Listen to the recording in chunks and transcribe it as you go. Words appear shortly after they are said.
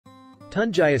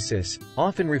Tungiasis,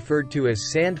 often referred to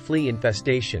as sand flea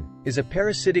infestation, is a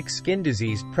parasitic skin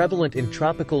disease prevalent in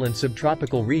tropical and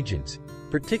subtropical regions,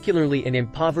 particularly in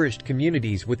impoverished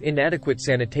communities with inadequate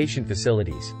sanitation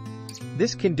facilities.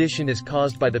 This condition is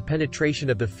caused by the penetration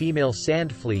of the female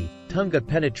sand flea, Tunga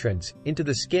penetrans, into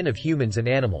the skin of humans and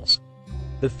animals.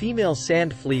 The female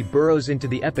sand flea burrows into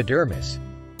the epidermis,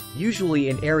 usually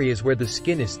in areas where the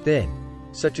skin is thin,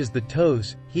 such as the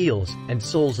toes, heels, and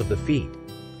soles of the feet.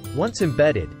 Once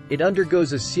embedded, it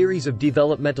undergoes a series of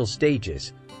developmental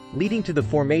stages, leading to the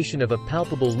formation of a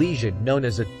palpable lesion known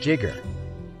as a jigger.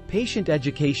 Patient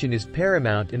education is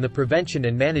paramount in the prevention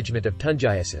and management of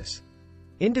Tungiasis.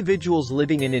 Individuals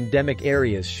living in endemic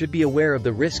areas should be aware of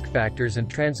the risk factors and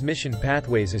transmission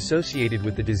pathways associated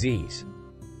with the disease.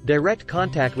 Direct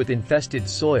contact with infested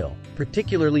soil,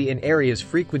 particularly in areas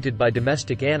frequented by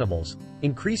domestic animals,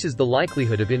 increases the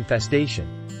likelihood of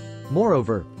infestation.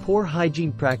 Moreover, poor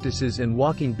hygiene practices and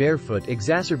walking barefoot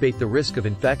exacerbate the risk of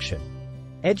infection.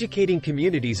 Educating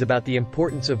communities about the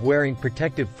importance of wearing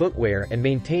protective footwear and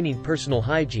maintaining personal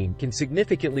hygiene can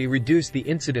significantly reduce the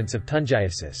incidence of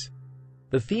Tungiasis.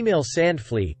 The female sand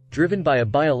flea, driven by a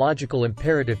biological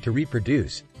imperative to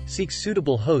reproduce, seeks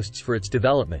suitable hosts for its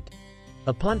development.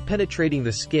 Upon penetrating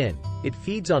the skin, it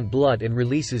feeds on blood and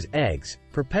releases eggs,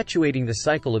 perpetuating the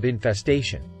cycle of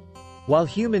infestation. While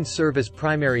humans serve as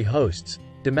primary hosts,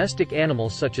 domestic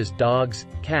animals such as dogs,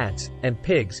 cats, and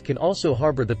pigs can also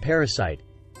harbor the parasite,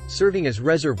 serving as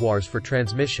reservoirs for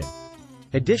transmission.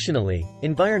 Additionally,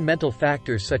 environmental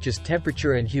factors such as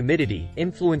temperature and humidity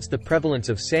influence the prevalence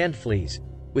of sand fleas,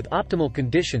 with optimal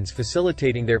conditions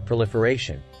facilitating their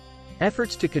proliferation.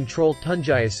 Efforts to control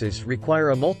Tungiasis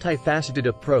require a multifaceted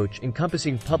approach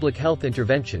encompassing public health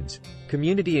interventions,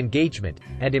 community engagement,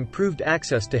 and improved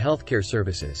access to healthcare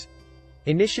services.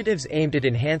 Initiatives aimed at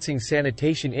enhancing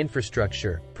sanitation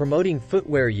infrastructure, promoting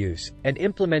footwear use, and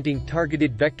implementing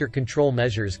targeted vector control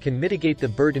measures can mitigate the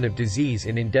burden of disease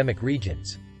in endemic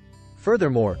regions.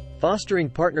 Furthermore, fostering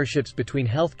partnerships between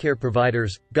healthcare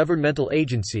providers, governmental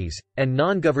agencies, and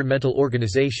non-governmental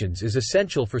organizations is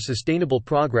essential for sustainable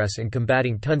progress in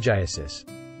combating Tungiasis.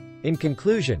 In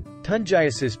conclusion,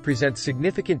 Tungiasis presents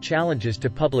significant challenges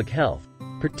to public health,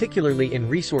 particularly in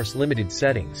resource-limited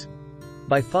settings.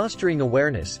 By fostering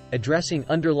awareness, addressing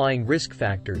underlying risk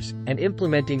factors, and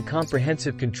implementing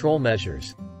comprehensive control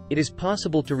measures, it is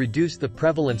possible to reduce the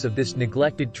prevalence of this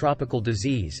neglected tropical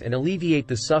disease and alleviate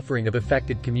the suffering of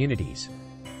affected communities.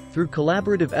 Through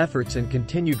collaborative efforts and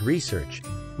continued research,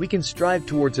 we can strive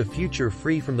towards a future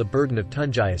free from the burden of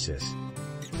Tungiasis.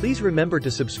 Please remember to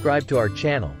subscribe to our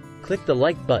channel, click the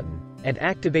like button, and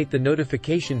activate the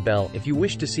notification bell if you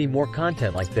wish to see more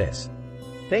content like this.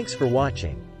 Thanks for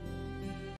watching.